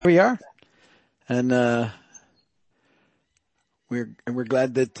We are, and we're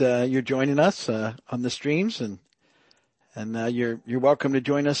glad that you're joining us on the streams, and you're welcome to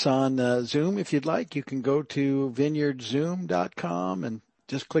join us on Zoom if you'd like. You can go to vineyardzoom.com and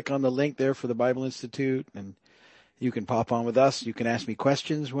just click on the link there for the Bible Institute, and you can pop on with us. You can ask me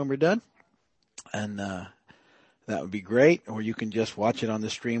questions when we're done, and that would be great. Or you can just watch it on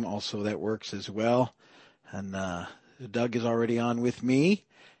the stream. Also, that works as well. And Doug is already on with me.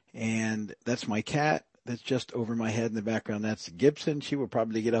 And that's my cat that's just over my head in the background. That's Gibson. She will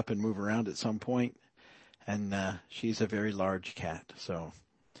probably get up and move around at some point. And she's a very large cat. So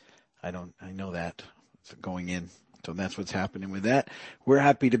I know that going in. So that's what's happening with that. We're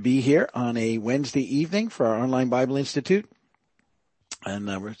happy to be here on a Wednesday evening for our Online Bible Institute. And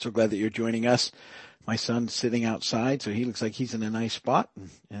we're so glad that you're joining us. My son's sitting outside, so he looks like he's in a nice spot.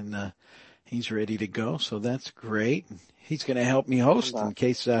 And he's ready to go. So that's great. He's going to help me host in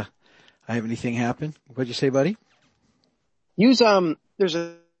case I have anything happen. What'd you say, buddy? Use there's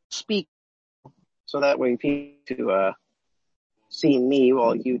a speak so that way people to see me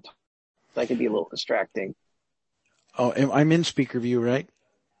while you talk. That could be a little distracting. Oh, I'm in speaker view, right?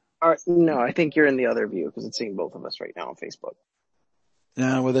 No, I think you're in the other view because it's seeing both of us right now on Facebook.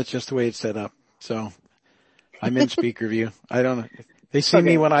 No, well, that's just the way it's set up. So I'm in speaker view. I don't know. They see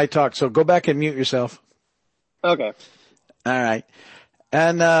me when I talk, so go back and mute yourself. Okay. All right.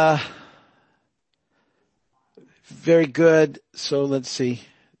 And very good. So let's see.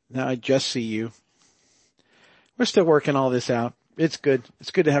 Now I just see you. We're still working all this out. It's good. It's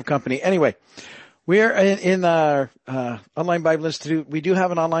good to have company. Anyway, we're in our Online Bible Institute. We do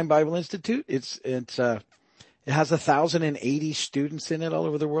have an Online Bible Institute. It has 1,080 students in it all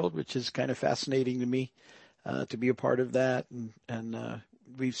over the world, which is kind of fascinating to me to be a part of that. And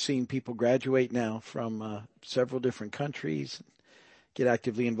we've seen people graduate now from several different countries, get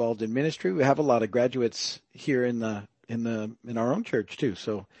actively involved in ministry. We have a lot of graduates here in our own church too,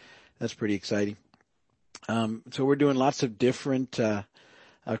 so that's pretty exciting. So we're doing lots of different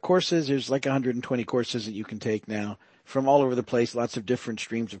courses. There's like 120 courses that you can take now from all over the place, lots of different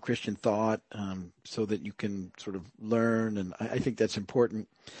streams of Christian thought, so that you can sort of learn, and I think that's important.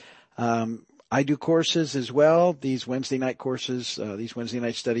 I do courses as well. These Wednesday night courses, these Wednesday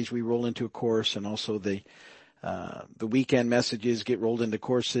night studies, we roll into a course, and also the weekend messages get rolled into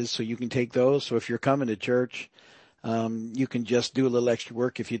courses, so you can take those. So if you're coming to church, you can just do a little extra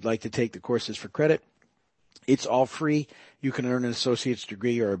work if you'd like to take the courses for credit. It's all free. You can earn an associate's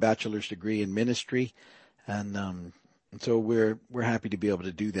degree or a bachelor's degree in ministry, and so we're happy to be able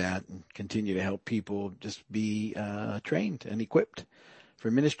to do that and continue to help people just be trained and equipped for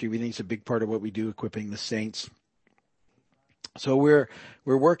ministry. We think it's a big part of what we do, equipping the saints. So we're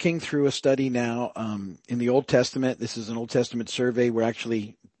working through a study now in the Old Testament. This is an Old Testament survey.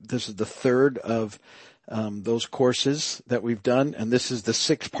 This is the third of those courses that we've done, and this is the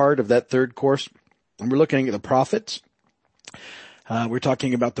sixth part of that third course. And we're looking at the prophets. We're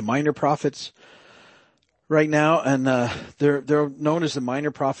talking about the minor prophets right now, and they're known as the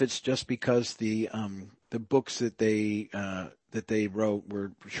minor prophets just because the books that they wrote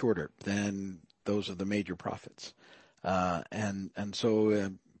were shorter than those of the major prophets. But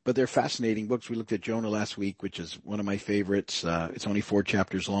they're fascinating books. We looked at Jonah last week, which is one of my favorites. It's only 4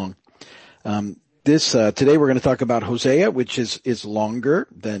 chapters long. Today we're going to talk about Hosea, which is longer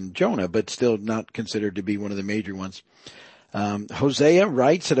than Jonah, but still not considered to be one of the major ones. Hosea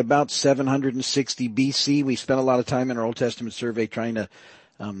writes at about 760 BC. We spent a lot of time in our Old Testament survey trying to,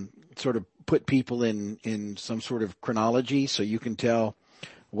 sort of put people in some sort of chronology so you can tell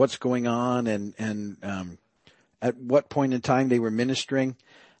what's going on and at what point in time they were ministering.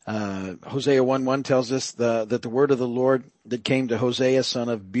 Hosea 1:1 tells us that the word of the Lord that came to Hosea, son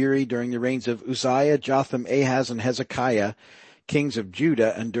of Beeri, during the reigns of Uzziah, Jotham, Ahaz, and Hezekiah, kings of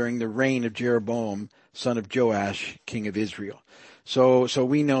Judah, and during the reign of Jeroboam, son of Joash, king of Israel. So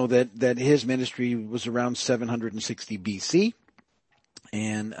we know that his ministry was around 760 BC,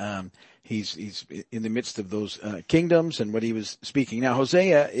 and he's in the midst of those kingdoms and what he was speaking. Now,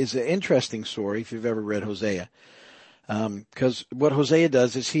 Hosea is an interesting story if you've ever read Hosea. Because what Hosea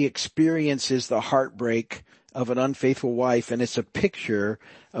does is he experiences the heartbreak of an unfaithful wife, and it's a picture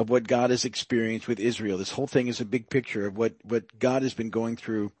of what God has experienced with Israel. This whole thing is a big picture of what God has been going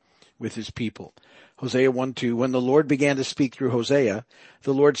through with his people. Hosea 1:2, when the Lord began to speak through Hosea,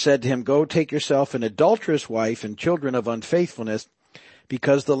 the Lord said to him, "Go take yourself an adulterous wife and children of unfaithfulness,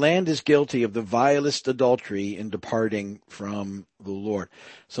 because the land is guilty of the vilest adultery in departing from the Lord."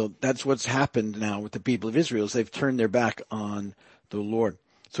 So that's what's happened now with the people of Israel, is they've turned their back on the Lord.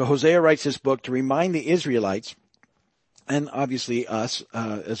 So Hosea writes this book to remind the Israelites and obviously us,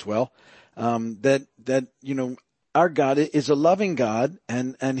 as well, that, our God is a loving God,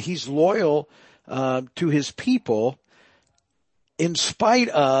 and he's loyal, to his people, in spite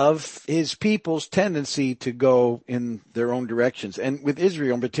of his people's tendency to go in their own directions. And with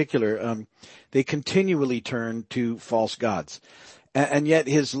Israel in particular, they continually turn to false gods. And yet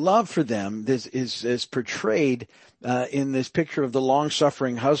his love for them is portrayed in this picture of the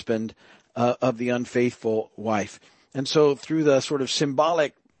long-suffering husband of the unfaithful wife. And so through the sort of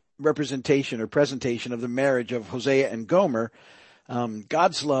symbolic representation or presentation of the marriage of Hosea and Gomer,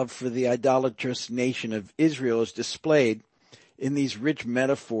 God's love for the idolatrous nation of Israel is displayed in these rich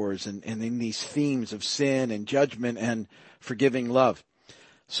metaphors and in these themes of sin and judgment and forgiving love.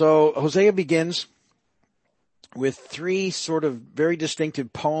 So Hosea begins with three sort of very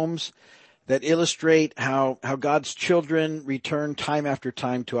distinctive poems that illustrate how God's children return time after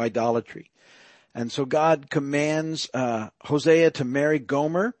time to idolatry. And so God commands Hosea to marry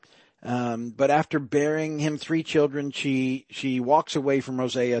Gomer, but after bearing him 3 children, she walks away from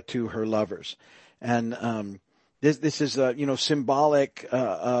Hosea to her lovers. And this is symbolic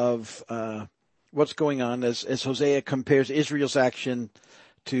of what's going on as Hosea compares Israel's action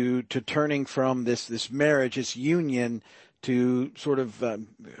to turning from this marriage, this union, to sort of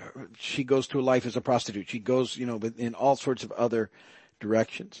she goes to a life as a prostitute. She goes, in all sorts of other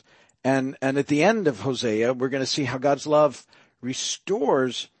directions. And at the end of Hosea, we're going to see how God's love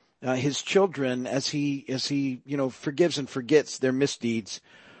restores his children as he forgives and forgets their misdeeds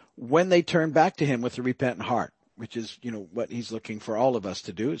when they turn back to him with a repentant heart, which is, what he's looking for all of us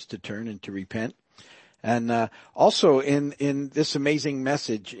to do, is to turn and to repent. And also in this amazing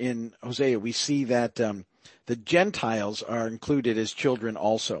message in Hosea, we see that the Gentiles are included as children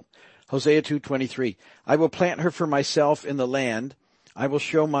also. Hosea 2:23, I will plant her for myself in the land. I will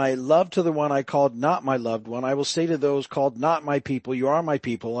show my love to the one I called not my loved one. I will say to those called not my people, you are my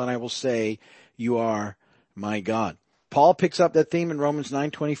people, and I will say, you are my God. Paul picks up that theme in Romans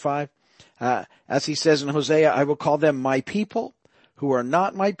 9:25. As he says in Hosea, I will call them my people who are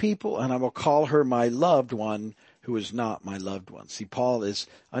not my people, and I will call her my loved one who is not my loved one. See, Paul is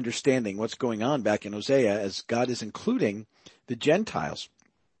understanding what's going on back in Hosea as God is including the Gentiles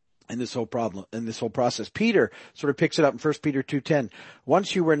in this whole problem, in this whole process. Peter sort of picks it up in 1 Peter 2:10.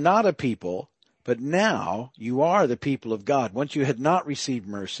 Once you were not a people, but now you are the people of God. Once you had not received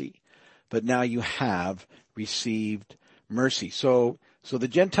mercy, but now you have received mercy. So the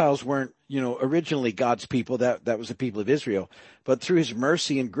Gentiles weren't, originally God's people. That was the people of Israel. But through his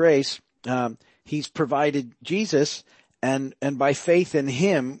mercy and grace, he's provided Jesus, and by faith in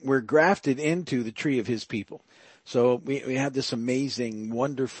him, we're grafted into the tree of his people. So we have this amazing,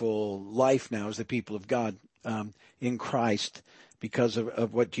 wonderful life now as the people of God, in Christ, because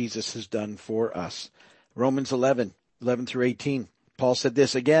of what Jesus has done for us. Romans 11 through 18. Paul said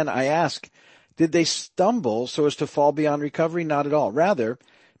this, again, I ask, did they stumble so as to fall beyond recovery? Not at all. Rather,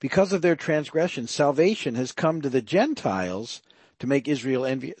 because of their transgression, salvation has come to the Gentiles to make Israel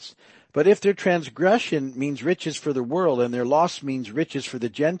envious. But if their transgression means riches for the world and their loss means riches for the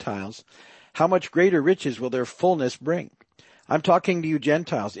Gentiles, how much greater riches will their fullness bring? I'm talking to you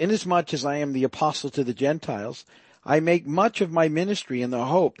Gentiles. Inasmuch as I am the apostle to the Gentiles, I make much of my ministry in the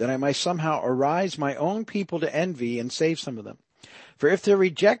hope that I might somehow arouse my own people to envy and save some of them. For if their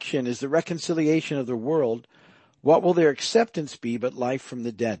rejection is the reconciliation of the world, what will their acceptance be but life from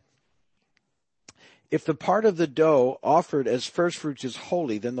the dead? If the part of the dough offered as first fruits is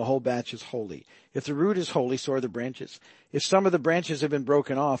holy, then the whole batch is holy. If the root is holy, so are the branches. If some of the branches have been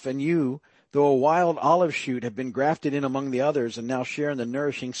broken off, and you, though a wild olive shoot, have been grafted in among the others, and now share in the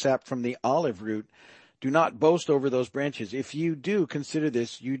nourishing sap from the olive root, do not boast over those branches. If you do consider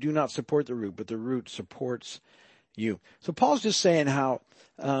this, you do not support the root, but the root supports you. So Paul's just saying how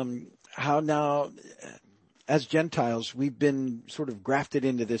now, as Gentiles, we've been sort of grafted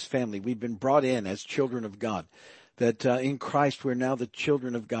into this family. We've been brought in as children of God. That in Christ we're now the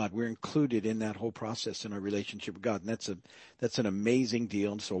children of God. We're included in that whole process in our relationship with God, and that's an amazing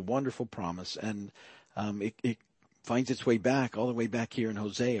deal. And so a wonderful promise, and it finds its way back all the way back here in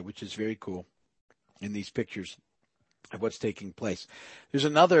Hosea, which is very cool in these pictures of what's taking place. There's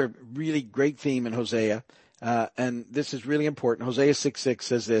another really great theme in Hosea, and this is really important. Hosea 6:6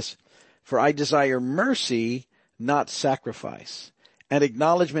 says this, for I desire mercy, not sacrifice, and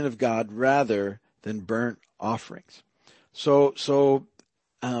acknowledgement of God rather than burnt offerings. So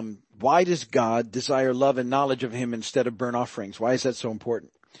why does God desire love and knowledge of him instead of burnt offerings? Why is that so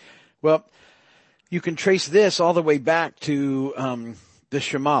important? Well, you can trace this all the way back to the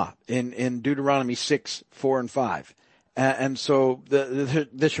Shema in Deuteronomy 6:4 and 5. And so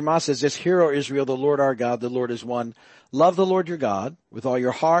the Shema says this, "Hear, O Israel, the Lord our God, the Lord is one. Love the Lord your God with all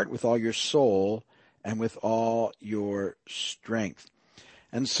your heart, with all your soul, and with all your strength."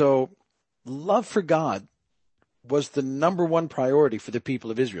 And so love for God was the number one priority for the people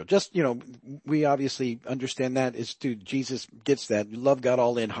of Israel. Just, we obviously understand that is Jesus gets that. You love God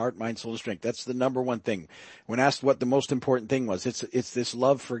all in, heart, mind, soul, and strength. That's the number one thing. When asked what the most important thing was, it's this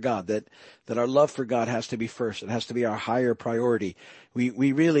love for God, that our love for God has to be first. It has to be our higher priority.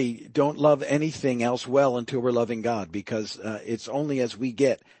 We really don't love anything else well until we're loving God, because, it's only as we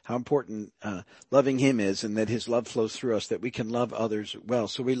get how important, loving Him is, and that His love flows through us, that we can love others well.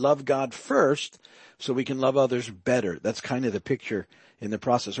 So we love God first, so we can love others better. That's kind of the picture in the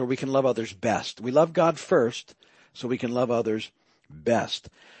process. Or we can love others best. We love God first, so we can love others best.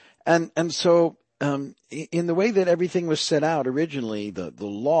 And so, in the way that everything was set out originally, the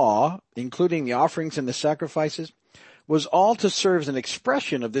law, including the offerings and the sacrifices, was all to serve as an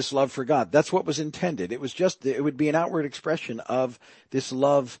expression of this love for God. That's what was intended. It would be an outward expression of this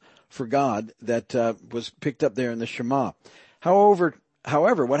love for God that, was picked up there in the Shema.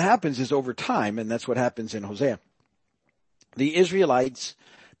 However, what happens is over time, and that's what happens in Hosea, the Israelites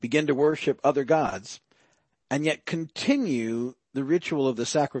begin to worship other gods and yet continue the ritual of the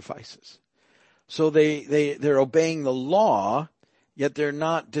sacrifices. So they're obeying the law, yet they're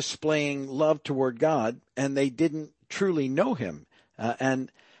not displaying love toward God, and they didn't truly know Him.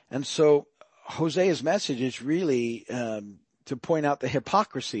 And so Hosea's message is really to point out the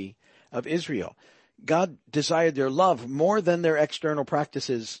hypocrisy of Israel. God desired their love more than their external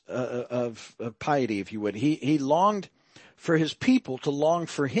practices of piety, if you would. He longed for His people to long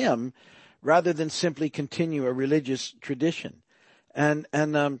for Him rather than simply continue a religious tradition. And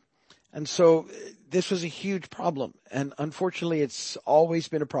so this was a huge problem. And unfortunately, it's always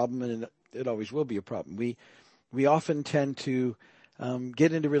been a problem, and it always will be a problem. We often tend to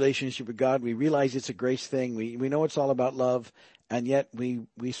get into relationship with God. We realize it's a grace thing. We know it's all about love. And yet we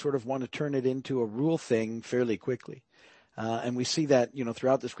sort of want to turn it into a rule thing fairly quickly. And we see that,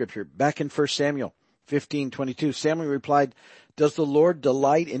 throughout the scripture. Back in 1 Samuel 15:22, Samuel replied, "Does the Lord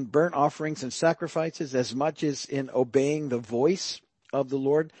delight in burnt offerings and sacrifices as much as in obeying the voice of the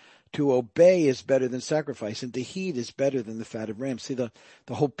Lord? To obey is better than sacrifice, and to heed is better than the fat of rams." See, the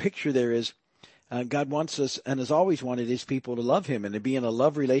whole picture there is, God wants us, and has always wanted His people to love Him and to be in a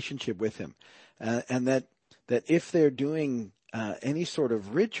love relationship with Him. And that if they're doing any sort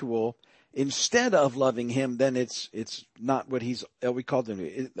of ritual instead of loving Him, then it's not what we call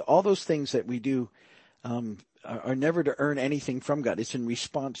them. All those things that we do are never to earn anything from God. It's in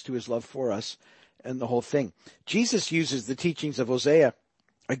response to His love for us and the whole thing. Jesus uses the teachings of Hosea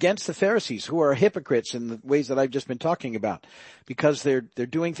against the Pharisees, who are hypocrites in the ways that I've just been talking about, because they're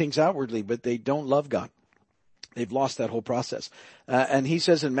doing things outwardly, but they don't love God. They've lost that whole process. And He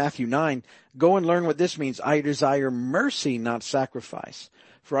says in Matthew 9, "Go and learn what this means. I desire mercy, not sacrifice.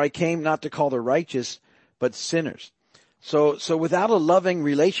 For I came not to call the righteous, but sinners." So without a loving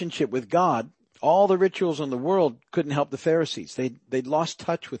relationship with God, all the rituals in the world couldn't help the Pharisees. They'd lost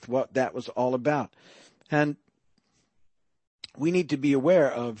touch with what that was all about. And we need to be aware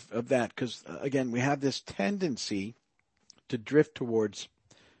of that, because, again, we have this tendency to drift towards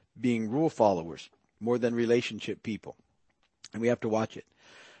being rule followers more than relationship people. And we have to watch it.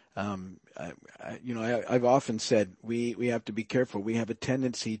 I've often said we have to be careful. We have a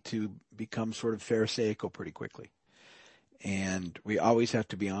tendency to become sort of Pharisaical pretty quickly. And we always have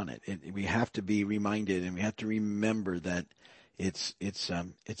to be on it. We have to be reminded, and we have to remember that it's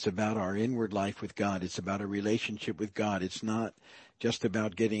about our inward life with God. It's about a relationship with God. It's not just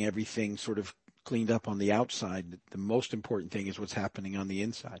about getting everything sort of cleaned up on the outside. The most important thing is what's happening on the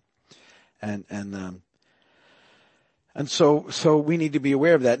inside. And so we need to be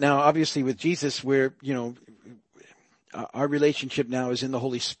aware of that. Now, obviously with Jesus, our relationship now is in the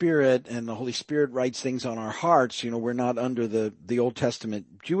Holy Spirit, and the Holy Spirit writes things on our hearts. We're not under the Old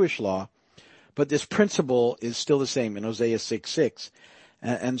Testament Jewish law, but this principle is still the same in Hosea 6:6.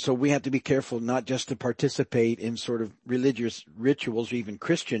 And so we have to be careful not just to participate in sort of religious rituals or even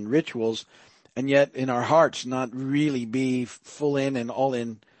Christian rituals, and yet in our hearts not really be full in and all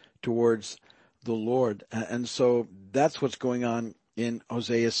in towards the Lord. And so that's what's going on in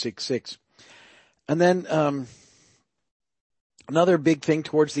Hosea 6:6. And then another big thing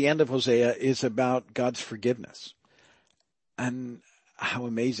towards the end of Hosea is about God's forgiveness and how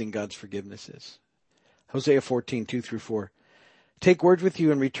amazing God's forgiveness is. Hosea 14:2-4. "Take words with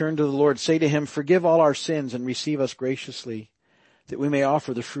you and return to the Lord. Say to Him, forgive all our sins and receive us graciously, that we may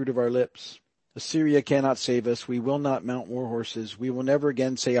offer the fruit of our lips. Assyria cannot save us. We will not mount war horses. We will never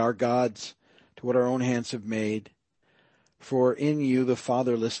again say our gods to what our own hands have made. for in you the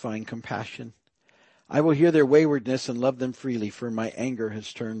fatherless find compassion. I will hear their waywardness and love them freely, for my anger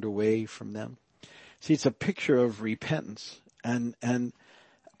has turned away from them. See, it's a picture of repentance and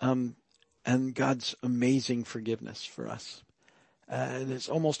God's amazing forgiveness for us. And it's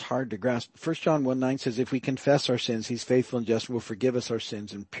almost hard to grasp. 1 John 1:9 says, if we confess our sins, he's faithful and just, will forgive us our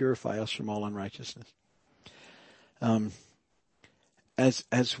sins and purify us from all unrighteousness.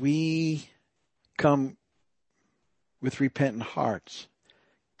 As we come with repentant hearts,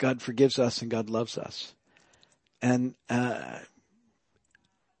 God forgives us and God loves us. And,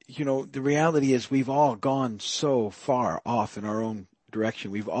 the reality is we've all gone so far off in our own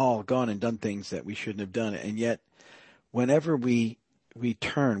direction. We've all gone and done things that we shouldn't have done. And yet, whenever we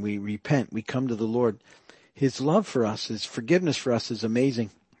turn, we repent, we come to the Lord, his love for us, his forgiveness for us is amazing.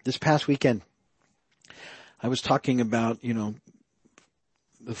 This past weekend, I was talking about,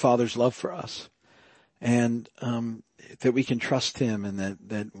 the Father's love for us, and that we can trust him, and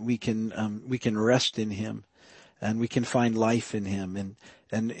that we can rest in him, and we can find life in him, and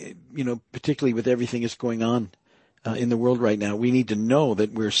particularly with everything that's going on in the world right now, we need to know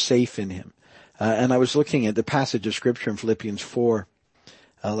that we're safe in him. And I was looking at the passage of scripture in Philippians 4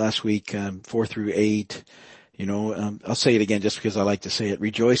 last week, 4 through 8. I'll say it again just because I like to say it.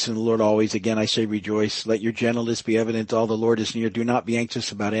 Rejoice in the Lord always. Again, I say rejoice. Let your gentleness be evident. All the Lord is near. Do not be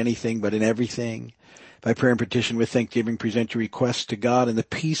anxious about anything, but in everything, by prayer and petition with thanksgiving, present your requests to God, and the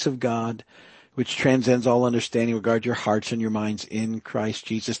peace of God, which transcends all understanding, will guard your hearts and your minds in Christ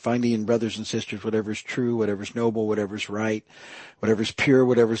Jesus. Finally, in brothers and sisters, whatever is true, whatever is noble, whatever is right, whatever is pure,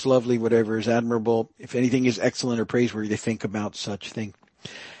 whatever is lovely, whatever is admirable, if anything is excellent or praiseworthy, think about such things.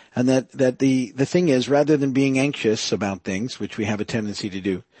 And that the thing is, rather than being anxious about things, which we have a tendency to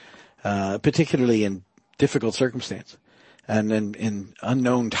do, particularly in difficult circumstance and in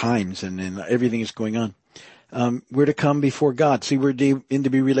unknown times and in everything that's going on, we're to come before God. See, we're in to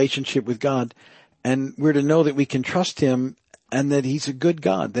be relationship with God, and we're to know that we can trust him and that he's a good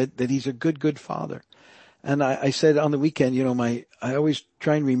God, that he's a good Father. And I said on the weekend, I always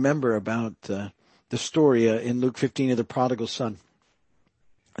try and remember about the story in Luke 15 of the prodigal son,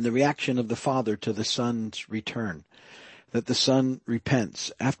 and the reaction of the father to the son's return, that the son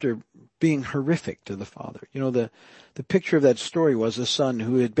repents after being horrific to the father. The picture of that story was a son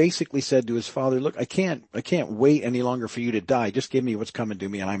who had basically said to his father, look, I can't wait any longer for you to die. Just give me what's coming to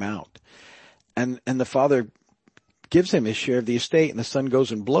me and I'm out. And the father gives him his share of the estate, and the son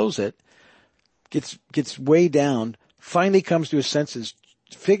goes and blows it, gets way down, finally comes to his senses,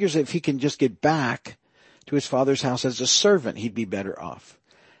 figures if he can just get back to his father's house as a servant, he'd be better off.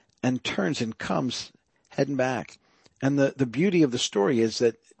 And turns and comes heading back. And the beauty of the story is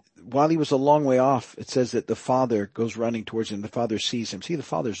that while he was a long way off, it says that the father goes running towards him. The father sees him. See, the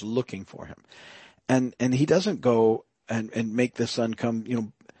father's looking for him. And he doesn't go and make the son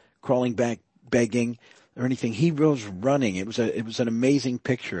come, crawling back, begging or anything. He goes running. It was an amazing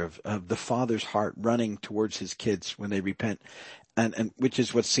picture of the father's heart running towards his kids when they repent. And which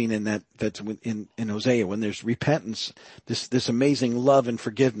is what's seen in that's in Hosea. When there's repentance, this amazing love and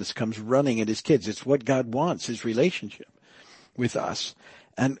forgiveness comes running at his kids. It's what God wants, his relationship with us.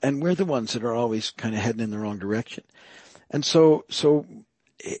 And we're the ones that are always kind of heading in the wrong direction. And so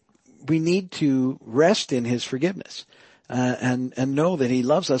we need to rest in his forgiveness, and know that he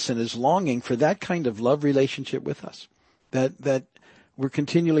loves us and is longing for that kind of love relationship with us, that we're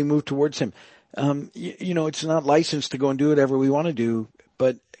continually moved towards him. It's not licensed to go and do whatever we want to do,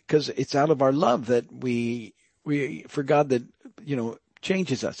 but because it's out of our love that we for God that,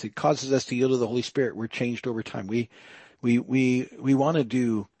 changes us. It causes us to yield to the Holy Spirit. We're changed over time. We want to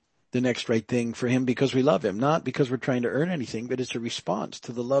do the next right thing for him because we love him, not because we're trying to earn anything, but it's a response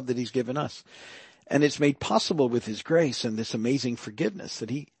to the love that he's given us. And it's made possible with his grace and this amazing forgiveness that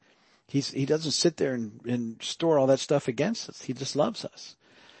he doesn't sit there and store all that stuff against us. He just loves us.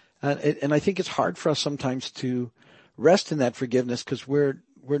 And I think it's hard for us sometimes to rest in that forgiveness because we're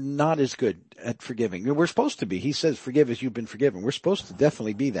not as good at forgiving. We're supposed to be. He says, forgive as you've been forgiven. We're supposed to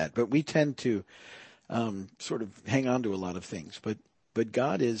definitely be that, but we tend to sort of hang on to a lot of things. But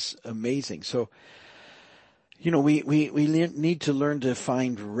God is amazing. So, we need to learn to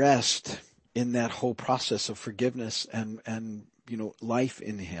find rest in that whole process of forgiveness and life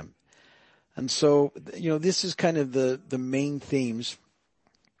in him. And so, this is kind of the main themes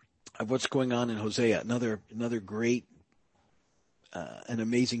of what's going on in Hosea. Another great an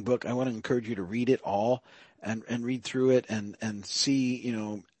amazing book. I want to encourage you to read it all and read through it and see,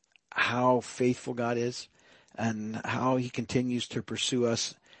 how faithful God is and how he continues to pursue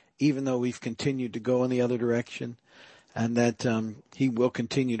us, even though we've continued to go in the other direction, and that he will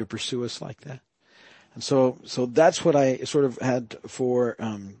continue to pursue us like that. And so that's what I sort of had for,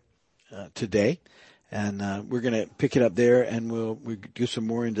 today. And, we're going to pick it up there and we'll do some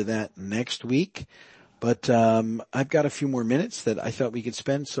more into that next week. But, I've got a few more minutes that I thought we could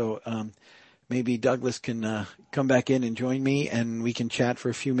spend. So, maybe Douglas can, come back in and join me and we can chat for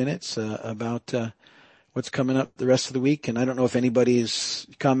a few minutes, about, what's coming up the rest of the week. And I don't know if anybody's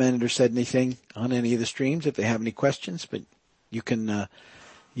commented or said anything on any of the streams, if they have any questions, but you can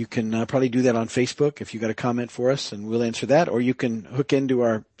probably do that on Facebook if you got a comment for us and we'll answer that, or you can hook into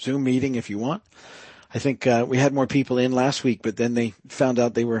our Zoom meeting if you want. I think, we had more people in last week, but then they found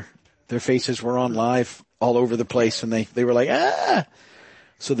out their faces were on live all over the place and they were like,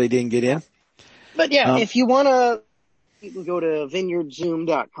 so they didn't get in. But yeah, if you want to, you can go to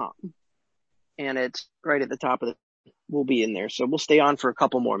vineyardzoom.com. And it's right at the top of we'll be in there. So we'll stay on for a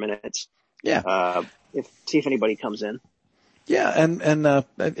couple more minutes. Yeah. See if anybody comes in. Yeah. And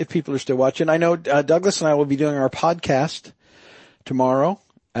if people are still watching, I know, Douglas and I will be doing our podcast tomorrow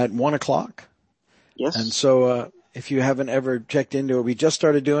at 1:00. Yes. And so, if you haven't ever checked into it, we just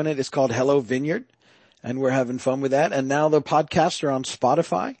started doing it. It's called Hello Vineyard and we're having fun with that. And now the podcasts are on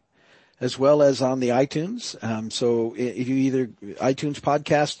Spotify as well as on the iTunes. So if you either iTunes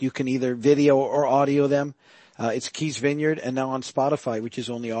podcast, you can either video or audio them. It's Keys Vineyard, and now on Spotify, which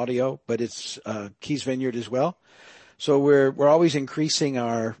is only audio, but it's, Keys Vineyard as well. So we're always increasing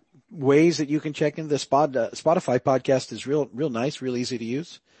our ways that you can check in. The Spotify podcast is real nice, real easy to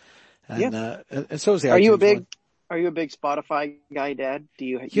use. And, and so is the iTunes Are you a big Spotify guy, Dad? Do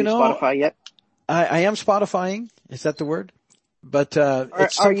you use know, Spotify yet? I am Spotifying. Is that the word? But, it's are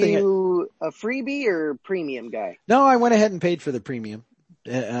something. You a freebie or premium guy? No, I went ahead and paid for the premium.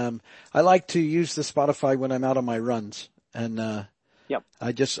 I like to use the Spotify when I'm out on my runs, and yep.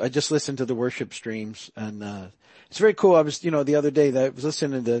 I just listen to the worship streams, and it's very cool. I was, the other day that I was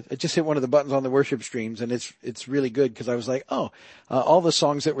listening to, I just hit one of the buttons on the worship streams, and it's really good because I was like, all the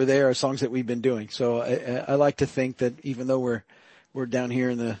songs that were there are songs that we've been doing. So I like to think that even though we're down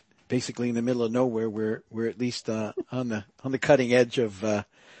here basically in the middle of nowhere, we're at least on the cutting edge of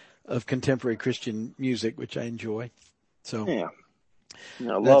contemporary Christian music, which I enjoy. So yeah,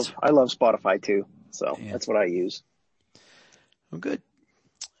 I love Spotify too. So that's what I use. Well, good.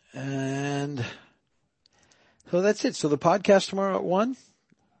 And so that's it. So the podcast tomorrow at 1:00.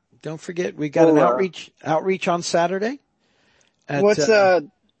 Don't forget, we got an outreach on Saturday. What's the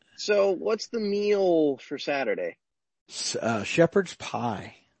meal for Saturday? Shepherd's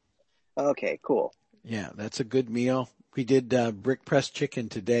pie. Okay, cool. Yeah, that's a good meal. We did brick pressed chicken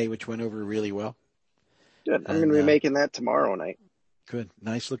today, which went over really well. Good. I'm going to be making that tomorrow night. Good.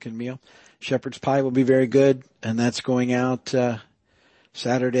 Nice looking meal. Shepherd's pie will be very good, and that's going out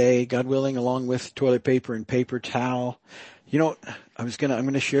Saturday, God willing, along with toilet paper and paper towel. I'm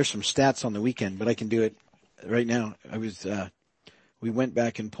going to share some stats on the weekend, but I can do it right now. We went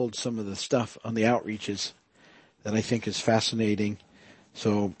back and pulled some of the stuff on the outreaches that I think is fascinating.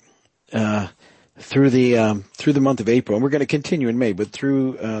 So, through the month of April, and we're going to continue in May, but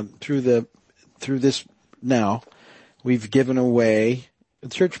through this now, we've given away,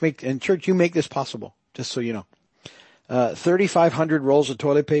 church, you make this possible, just so you know. 3,500 rolls of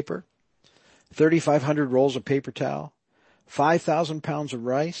toilet paper, 3,500 rolls of paper towel, 5,000 pounds of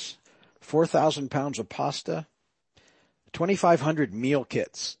rice, 4,000 pounds of pasta, 2,500 meal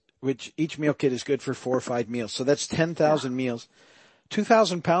kits, which each meal kit is good for 4 or 5 meals. So that's 10,000 meals,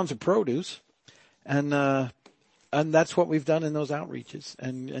 2,000 pounds of produce, and that's what we've done in those outreaches.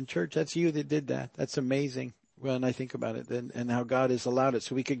 And church, that's you that did that. That's amazing when I think about it and how God has allowed it.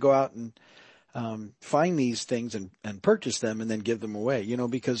 So we could go out and find these things and purchase them and then give them away,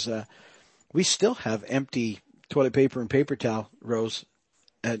 because we still have empty toilet paper and paper towel rows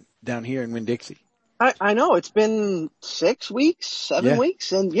down here in Winn-Dixie. I know, it's been 6 weeks, 7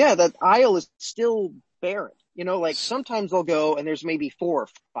 weeks, and that aisle is still barren. Sometimes they'll go and there's maybe 4 or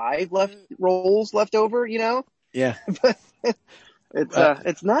 5 rolls left over, Yeah. But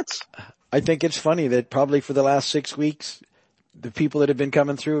it's nuts. I think it's funny that probably for the last 6 weeks, the people that have been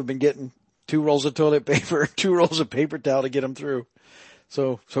coming through have been getting 2 rolls of toilet paper, 2 rolls of paper towel to get them through.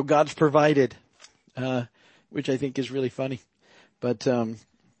 So God's provided, which I think is really funny. But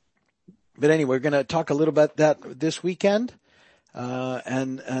anyway, we're going to talk a little about that this weekend.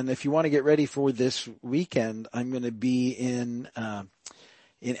 And if you want to get ready for this weekend, I'm going to be in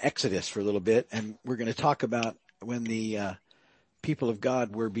Exodus for a little bit, and we're going to talk about when the people of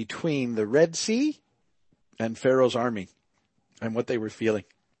God were between the Red Sea and Pharaoh's army and what they were feeling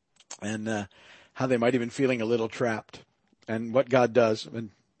and how they might have been feeling a little trapped and what God does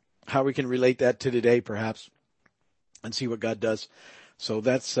and how we can relate that to today perhaps and see what God does. So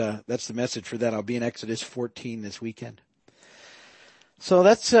that's the message for that. I'll be in Exodus 14 this weekend. So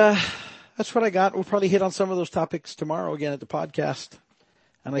that's what I got. We'll probably hit on some of those topics tomorrow again at the podcast.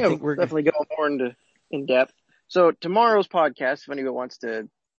 And I think we'll definitely go more in depth. So tomorrow's podcast, if anyone wants to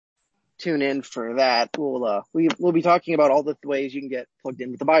tune in for that, we'll be talking about all the ways you can get plugged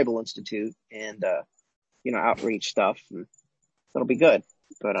in with the Bible Institute and outreach stuff, and that'll be good.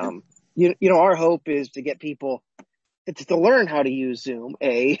 But our hope is to get people to learn how to use Zoom,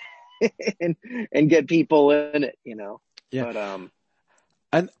 and get people in it, Yeah. But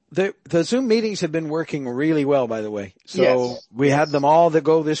and the Zoom meetings have been working really well, by the way. So yes, we had them all that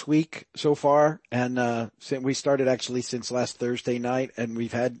go this week so far. And, we started actually since last Thursday night, and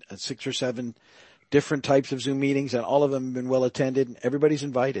we've had 6 or 7 different types of Zoom meetings, and all of them have been well attended. Everybody's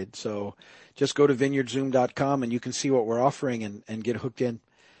invited. So just go to vineyardzoom.com and you can see what we're offering and get hooked in.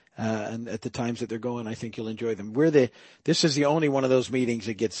 And at the times that they're going, I think you'll enjoy them. This is the only one of those meetings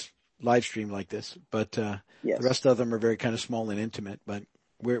that gets live streamed like this, but, yes. The rest of them are very kind of small and intimate, but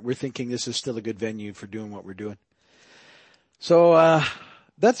we're thinking this is still a good venue for doing what we're doing. So,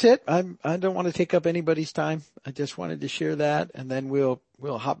 that's it. I don't want to take up anybody's time. I just wanted to share that, and then we'll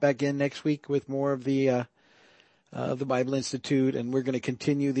hop back in next week with more of the Bible Institute, and we're going to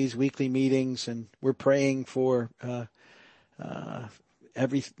continue these weekly meetings, and we're praying for,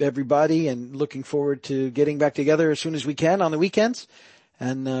 everybody, and looking forward to getting back together as soon as we can on the weekends.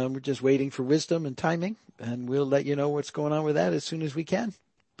 And, we're just waiting for wisdom and timing, and we'll let you know what's going on with that as soon as we can.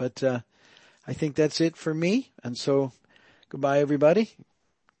 But, I think that's it for me. And so goodbye, everybody.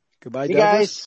 Goodbye, Douglas. Guys.